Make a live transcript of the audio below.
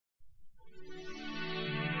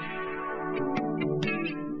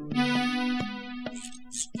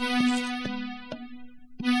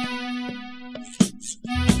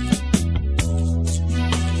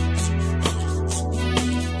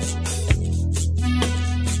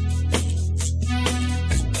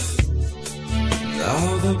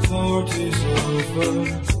party's over,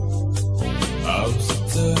 I'm so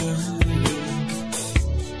tired.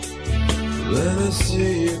 Then I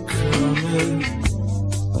see you coming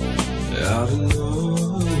out of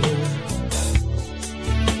nowhere.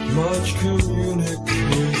 Much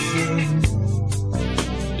communication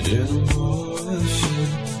in emotion,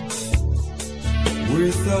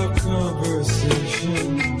 without conversation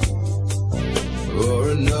or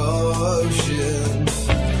an ocean.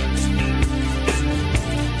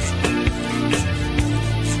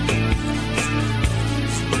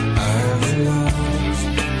 Avalon.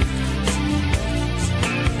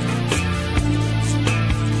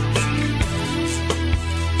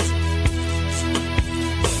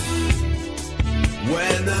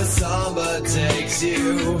 When the samba takes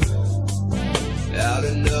you out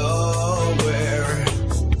of nowhere,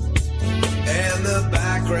 and the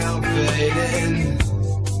background fading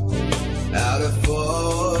out of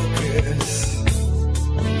focus.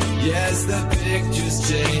 Yes, the picture's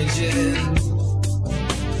changing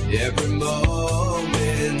every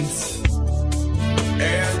moment,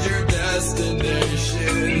 and your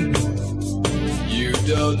destination, you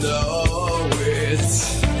don't know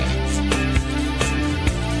it.